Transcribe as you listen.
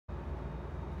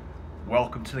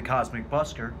Welcome to the Cosmic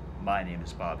Busker. My name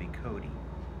is Bobby Cody.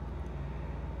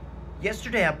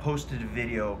 Yesterday I posted a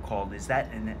video called "Is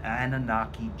that an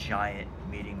Anunnaki Giant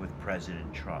meeting with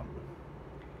President Trump?"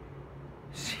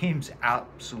 Seems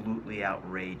absolutely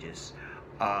outrageous,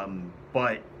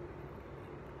 but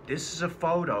this is a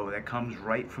photo that comes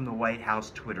right from the White House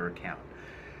Twitter account.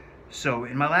 So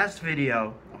in my last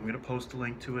video, I'm going to post a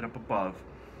link to it up above,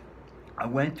 I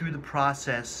went through the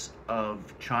process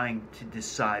of trying to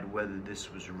decide whether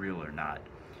this was real or not.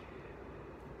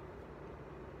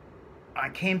 I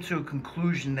came to a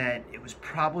conclusion that it was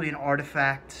probably an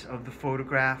artifact of the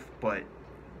photograph, but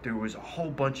there was a whole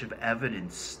bunch of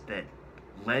evidence that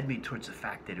led me towards the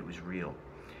fact that it was real.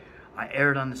 I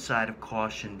erred on the side of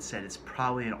caution, said it's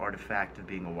probably an artifact of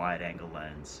being a wide-angle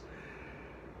lens.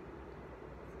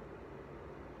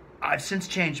 I've since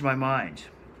changed my mind,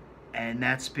 and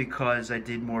that's because I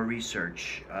did more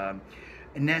research.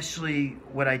 Initially,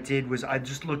 what I did was I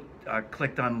just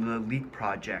clicked on the Leak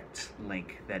Project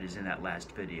link that is in that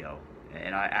last video,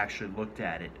 and I actually looked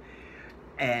at it.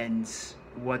 And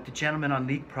what the gentleman on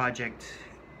Leak Project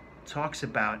talks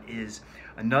about is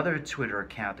another Twitter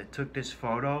account that took this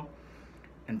photo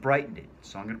and brightened it.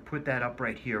 So I'm going to put that up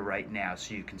right here, right now,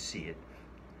 so you can see it.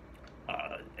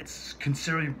 It's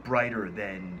considerably brighter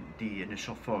than the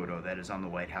initial photo that is on the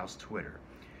White House Twitter.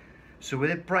 So with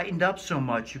it brightened up so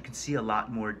much, you can see a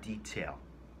lot more detail.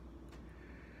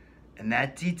 And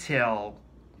that detail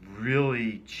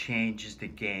really changes the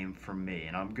game for me,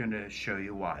 and I'm going to show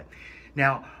you why.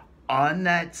 Now, on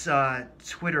that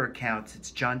Twitter account, it's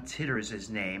John Titter is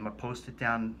his name. I posted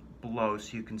down below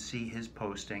so you can see his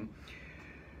posting.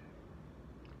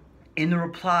 In the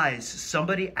replies,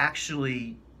 somebody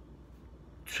actually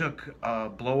took a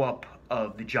blow up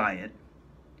of the giant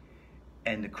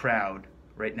and the crowd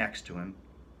right next to him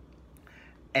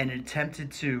and attempted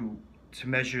to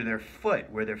measure their foot,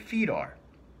 where their feet are,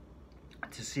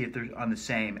 to see if they're on the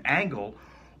same angle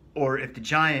or if the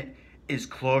giant is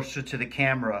closer to the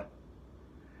camera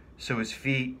so his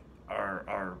feet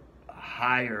are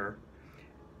higher,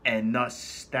 and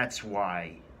thus that's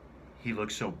why he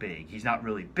looks so big. He's not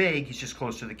really big, he's just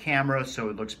close to the camera, so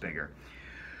it looks bigger.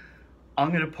 I'm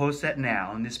going to post that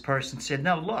now, and this person said,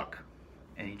 no, look.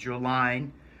 And he drew a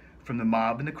line from the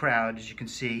mob in the crowd, as you can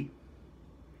see,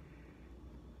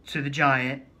 to the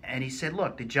giant, and he said,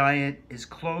 look, the giant is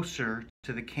closer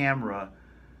to the camera,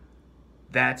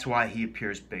 that's why he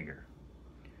appears bigger.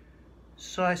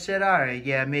 So I said, all right,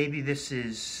 yeah, maybe this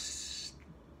is,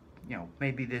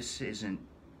 maybe this isn't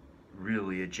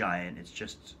really a giant, it's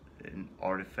just an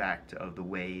artifact of the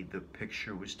way the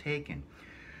picture was taken.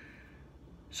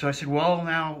 So I said, well,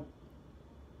 now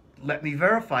let me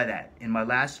verify that. In my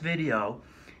last video,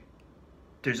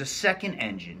 there's a second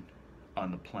engine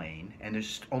on the plane, and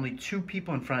there's only two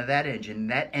people in front of that engine.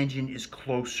 That engine is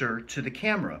closer to the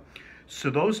camera. So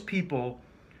those people,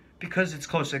 because it's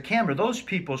closer to the camera, those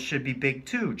people should be big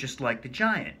too, just like the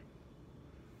giant.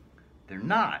 They're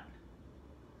not.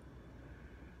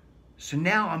 So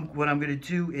now what I'm going to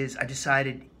do is I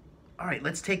decided, all right,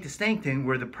 let's take the same thing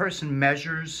where the person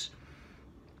measures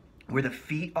where the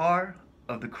feet are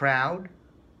of the crowd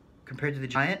compared to the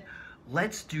giant.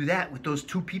 Let's do that with those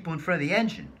two people in front of the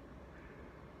engine,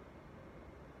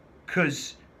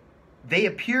 because they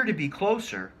appear to be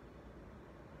closer.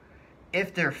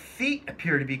 If their feet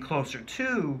appear to be closer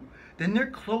too, then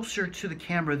they're closer to the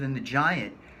camera than the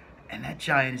giant, and that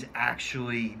giant is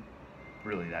actually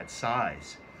really that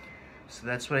size. So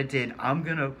that's what I did. I'm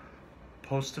gonna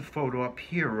post a photo up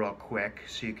here real quick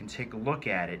so you can take a look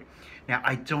at it. Now,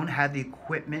 I don't have the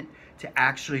equipment to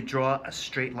actually draw a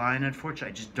straight line, unfortunately.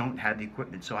 I just don't have the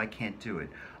equipment, so I can't do it.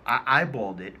 I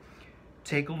eyeballed it.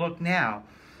 Take a look now.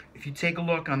 If you take a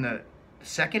look on the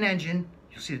second engine,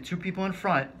 you'll see the two people in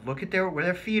front. Look at where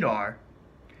their feet are.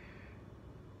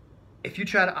 If you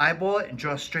try to eyeball it and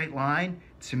draw a straight line,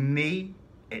 to me,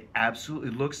 it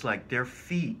absolutely looks like their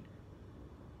feet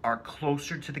are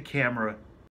closer to the camera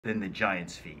than the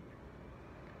giant's feet.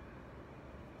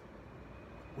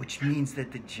 Which means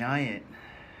that the giant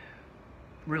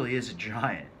really is a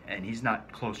giant, and he's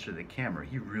not close to the camera.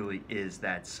 He really is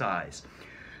that size.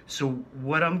 So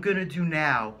what I'm gonna do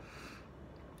now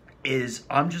is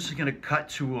I'm just gonna cut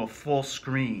to a full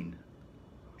screen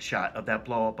shot of that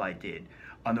blow up I did.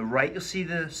 On the right, you'll see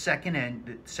the second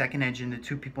engine, the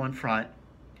two people in front.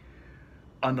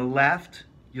 On the left,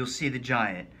 you'll see the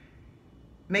giant.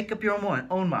 Make up your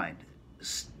own mind.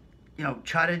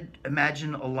 Try to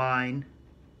imagine a line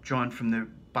drawn from the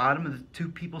bottom of the two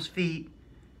people's feet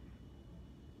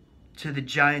to the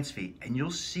giant's feet, and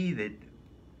you'll see that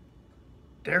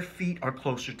their feet are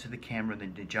closer to the camera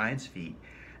than the giant's feet,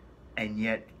 and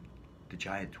yet the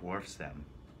giant dwarfs them.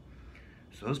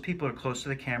 So those people are close to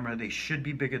the camera. They should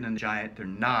be bigger than the giant. They're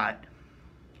not.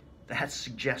 That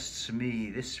suggests to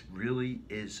me this really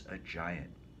is a giant.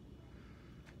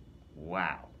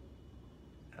 Wow.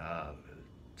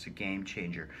 It's a game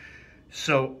changer.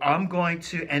 So I'm going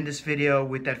to end this video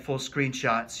with that full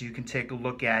screenshot so you can take a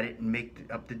look at it and make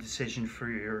up the decision for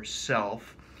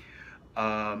yourself.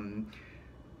 I'm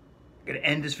going to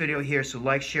end this video here, so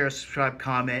like, share, subscribe,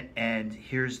 comment, and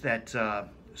here's that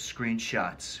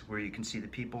screenshots where you can see the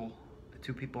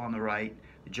two people on the right,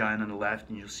 the giant on the left,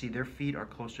 and you'll see their feet are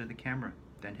closer to the camera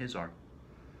than his are.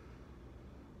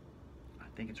 I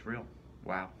think it's real.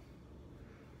 Wow.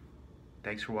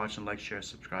 Thanks for watching. Like, share,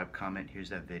 subscribe, comment. Here's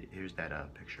that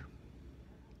picture.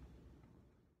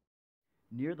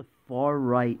 Near the far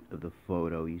right of the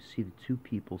photo, you see the two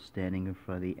people standing in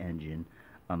front of the engine.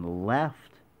 On the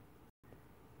left,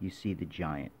 you see the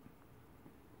giant.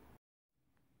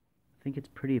 I think it's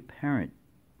pretty apparent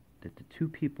that the two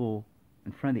people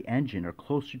in front of the engine are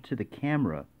closer to the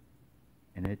camera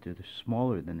and that they're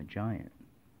smaller than the giant.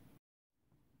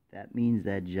 That means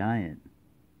that giant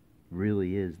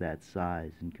really is that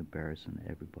size in comparison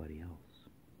to everybody else.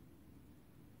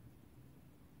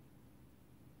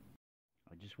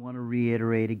 I just want to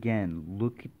reiterate again,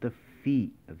 look at the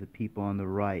feet of the people on the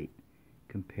right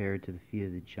compared to the feet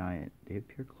of the giant. They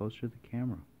appear closer to the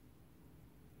camera.